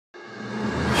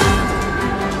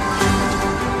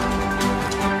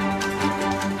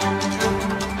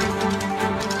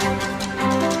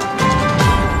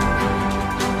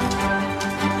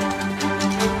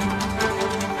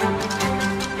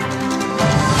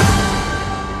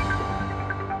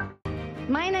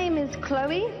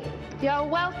Chloe. You're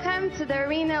welcome to the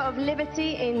arena of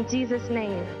liberty in Jesus'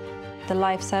 name. The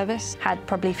live service had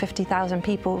probably 50,000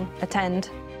 people attend.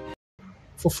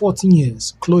 For 14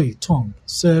 years, Chloe Tong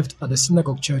served at the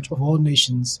Synagogue Church of All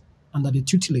Nations under the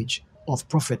tutelage of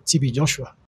Prophet T.B.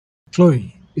 Joshua.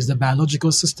 Chloe is the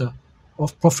biological sister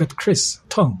of Prophet Chris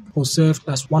Tong, who served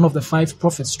as one of the 5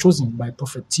 prophets chosen by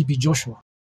Prophet T.B. Joshua.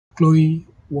 Chloe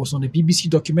was on a BBC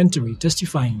documentary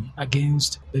testifying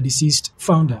against the deceased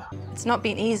founder. It's not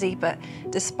been easy, but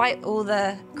despite all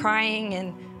the crying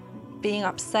and being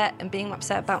upset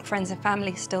about friends and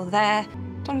family still there,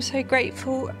 I'm so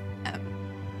grateful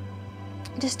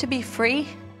just to be free.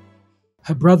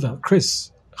 Her brother,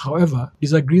 Chris, however,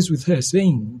 disagrees with her,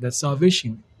 saying that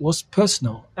salvation was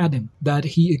personal, adding that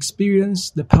he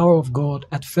experienced the power of God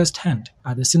at first hand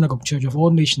at the Synagogue Church of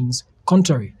All Nations,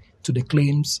 contrary to the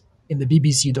claims in the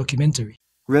BBC documentary.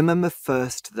 Remember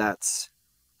first that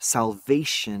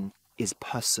salvation is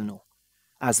personal,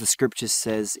 as the scripture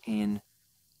says in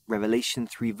Revelation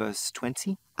 3 verse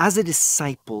 20. As a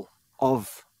disciple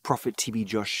of Prophet T.B.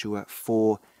 Joshua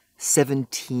for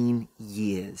 17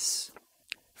 years,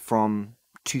 from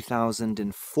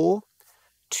 2004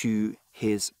 to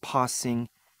his passing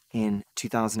in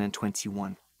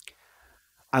 2021,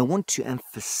 I want to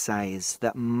emphasize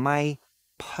that my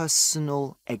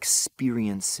personal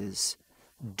experiences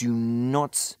do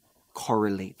not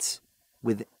correlate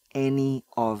with any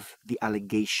of the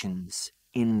allegations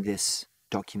in this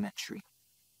documentary.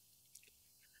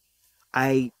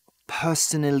 I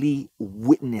personally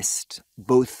witnessed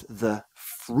both the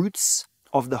fruits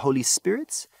of the Holy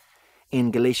Spirit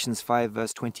in Galatians 5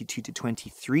 verse 22 to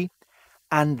 23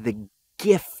 and the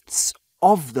gifts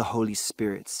of the Holy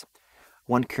Spirit,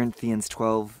 1 Corinthians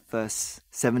 12 verse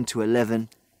 7 to 11,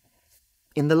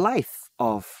 in the life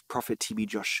of Prophet T.B.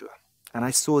 Joshua. And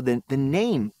I saw the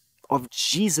name of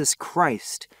Jesus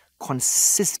Christ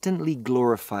consistently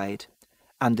glorified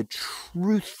and the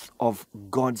truth of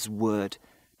God's word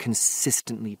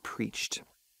consistently preached.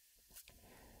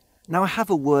 Now I have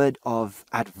a word of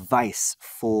advice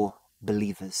for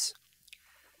believers.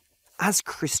 As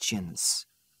Christians,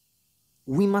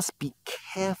 we must be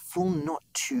careful not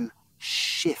to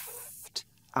shift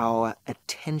our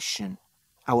attention,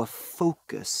 our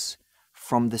focus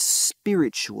from the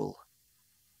spiritual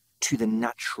to the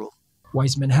natural.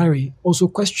 Wiseman Harry also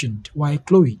questioned why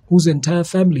Chloe, whose entire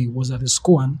family was at the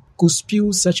SCOAN, could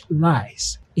spew such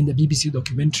lies in the BBC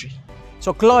documentary.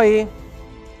 So Chloe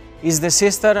is the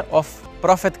sister of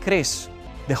Prophet Chris.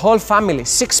 The whole family,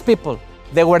 6 people,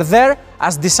 they were there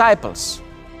as disciples.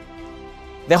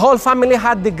 The whole family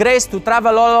had the grace to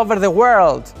travel all over the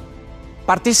world,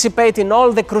 participate in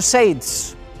all the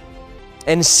crusades,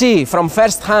 and see from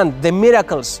first hand the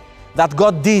miracles that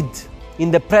God did in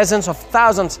the presence of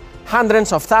thousands,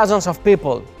 hundreds of thousands of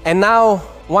people. And now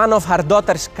one of her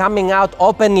daughters coming out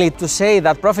openly to say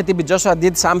that Prophet T.B. Joshua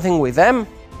did something with them.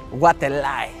 What a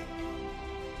lie.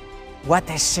 What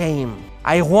a shame.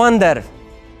 I wonder,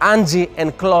 Angie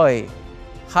and Chloe,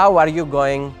 how are you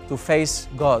going to face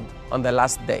God on the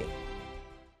last day?